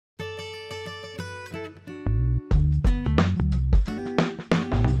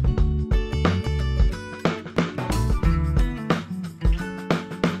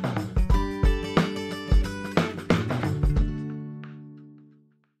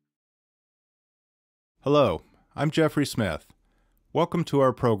Hello, I'm Jeffrey Smith. Welcome to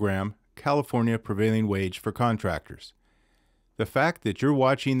our program, California Prevailing Wage for Contractors. The fact that you're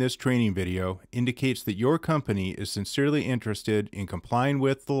watching this training video indicates that your company is sincerely interested in complying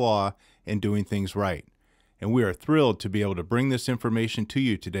with the law and doing things right, and we are thrilled to be able to bring this information to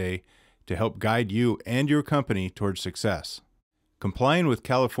you today to help guide you and your company towards success. Complying with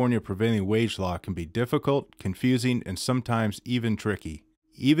California prevailing wage law can be difficult, confusing, and sometimes even tricky.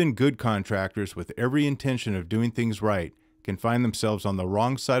 Even good contractors with every intention of doing things right can find themselves on the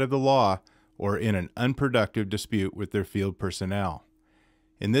wrong side of the law or in an unproductive dispute with their field personnel.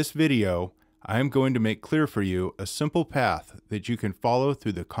 In this video, I am going to make clear for you a simple path that you can follow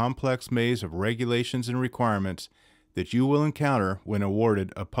through the complex maze of regulations and requirements that you will encounter when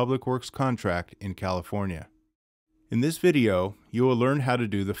awarded a public works contract in California. In this video, you will learn how to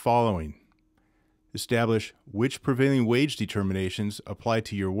do the following. Establish which prevailing wage determinations apply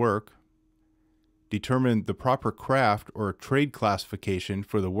to your work. Determine the proper craft or trade classification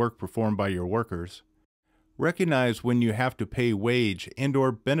for the work performed by your workers. Recognize when you have to pay wage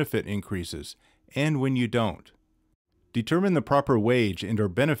and/or benefit increases and when you don't. Determine the proper wage and/or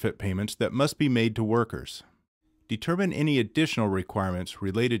benefit payments that must be made to workers. Determine any additional requirements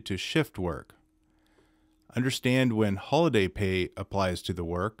related to shift work. Understand when holiday pay applies to the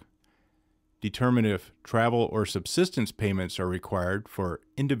work. Determine if travel or subsistence payments are required for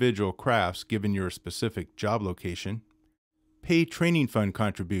individual crafts given your specific job location. Pay training fund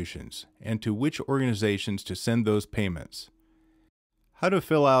contributions and to which organizations to send those payments. How to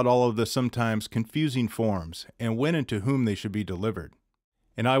fill out all of the sometimes confusing forms and when and to whom they should be delivered.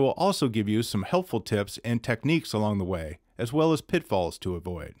 And I will also give you some helpful tips and techniques along the way, as well as pitfalls to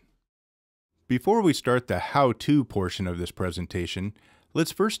avoid. Before we start the how-to portion of this presentation,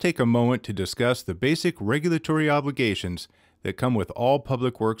 let's first take a moment to discuss the basic regulatory obligations that come with all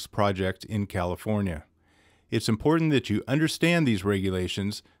public works projects in California. It's important that you understand these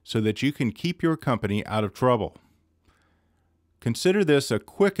regulations so that you can keep your company out of trouble. Consider this a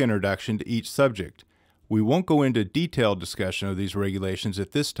quick introduction to each subject. We won't go into detailed discussion of these regulations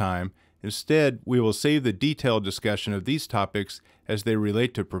at this time. Instead, we will save the detailed discussion of these topics as they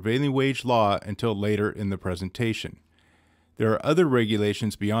relate to prevailing wage law until later in the presentation. There are other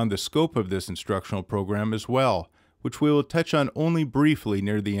regulations beyond the scope of this instructional program as well, which we will touch on only briefly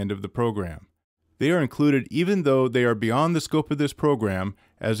near the end of the program. They are included even though they are beyond the scope of this program,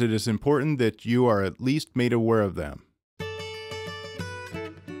 as it is important that you are at least made aware of them.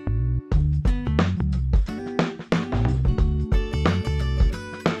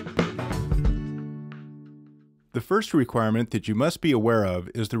 The first requirement that you must be aware of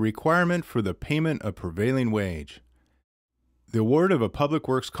is the requirement for the payment of prevailing wage. The award of a public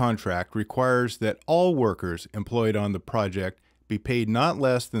works contract requires that all workers employed on the project be paid not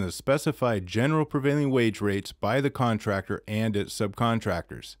less than the specified general prevailing wage rates by the contractor and its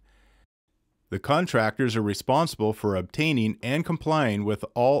subcontractors. The contractors are responsible for obtaining and complying with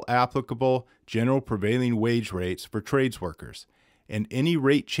all applicable general prevailing wage rates for trades workers, and any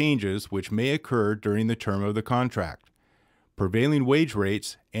rate changes which may occur during the term of the contract. Prevailing wage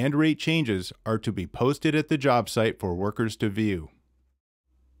rates and rate changes are to be posted at the job site for workers to view.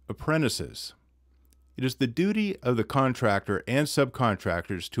 Apprentices. It is the duty of the contractor and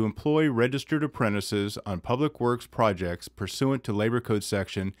subcontractors to employ registered apprentices on public works projects pursuant to Labor Code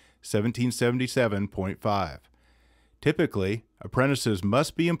Section 1777.5. Typically, apprentices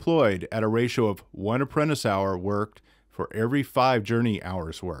must be employed at a ratio of 1 apprentice hour worked for every 5 journey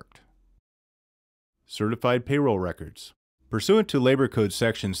hours worked. Certified payroll records. Pursuant to Labor Code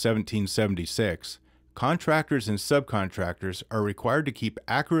Section 1776, contractors and subcontractors are required to keep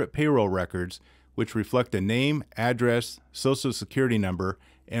accurate payroll records which reflect the name, address, social security number,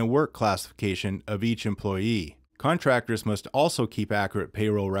 and work classification of each employee. Contractors must also keep accurate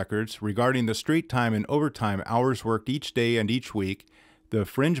payroll records regarding the straight time and overtime hours worked each day and each week, the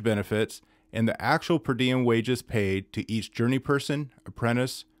fringe benefits, and the actual per diem wages paid to each journey person,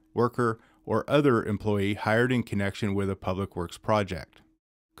 apprentice, worker, or other employee hired in connection with a public works project.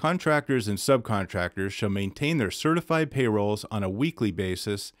 Contractors and subcontractors shall maintain their certified payrolls on a weekly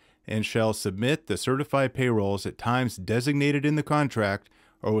basis and shall submit the certified payrolls at times designated in the contract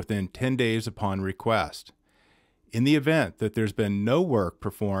or within 10 days upon request. In the event that there's been no work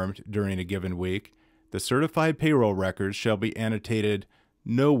performed during a given week, the certified payroll records shall be annotated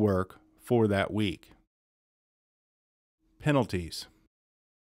 "no work" for that week. Penalties.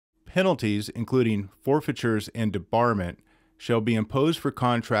 Penalties, including forfeitures and debarment, shall be imposed for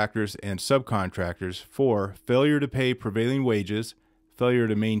contractors and subcontractors for failure to pay prevailing wages, failure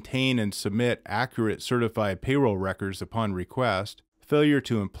to maintain and submit accurate certified payroll records upon request, failure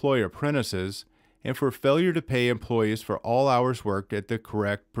to employ apprentices, and for failure to pay employees for all hours worked at the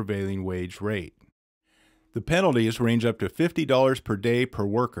correct prevailing wage rate. The penalties range up to $50 per day per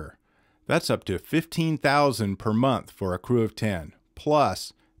worker. That's up to $15,000 per month for a crew of 10,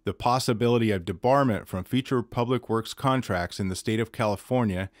 plus the possibility of debarment from future public works contracts in the state of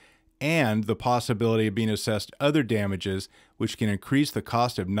California, and the possibility of being assessed other damages which can increase the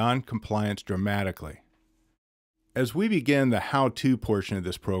cost of non-compliance dramatically. As we begin the how-to portion of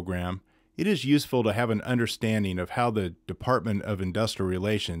this program, it is useful to have an understanding of how the Department of Industrial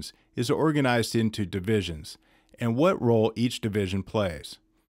Relations is organized into divisions and what role each division plays.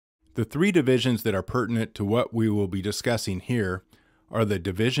 The three divisions that are pertinent to what we will be discussing here are the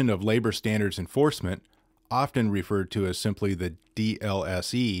Division of Labor Standards Enforcement, often referred to as simply the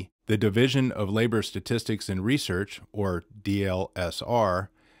DLSE, the Division of Labor Statistics and Research, or DLSR,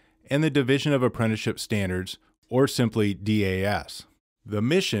 and the Division of Apprenticeship Standards, or simply DAS. The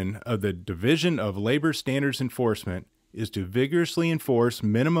mission of the Division of Labor Standards Enforcement is to vigorously enforce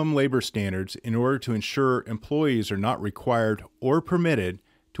minimum labor standards in order to ensure employees are not required or permitted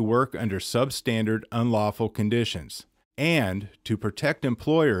to work under substandard unlawful conditions, and to protect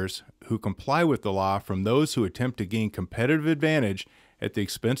employers who comply with the law from those who attempt to gain competitive advantage at the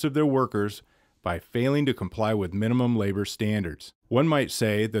expense of their workers by failing to comply with minimum labor standards. One might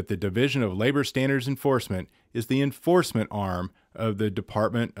say that the Division of Labor Standards Enforcement is the enforcement arm of the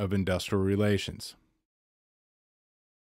Department of Industrial Relations.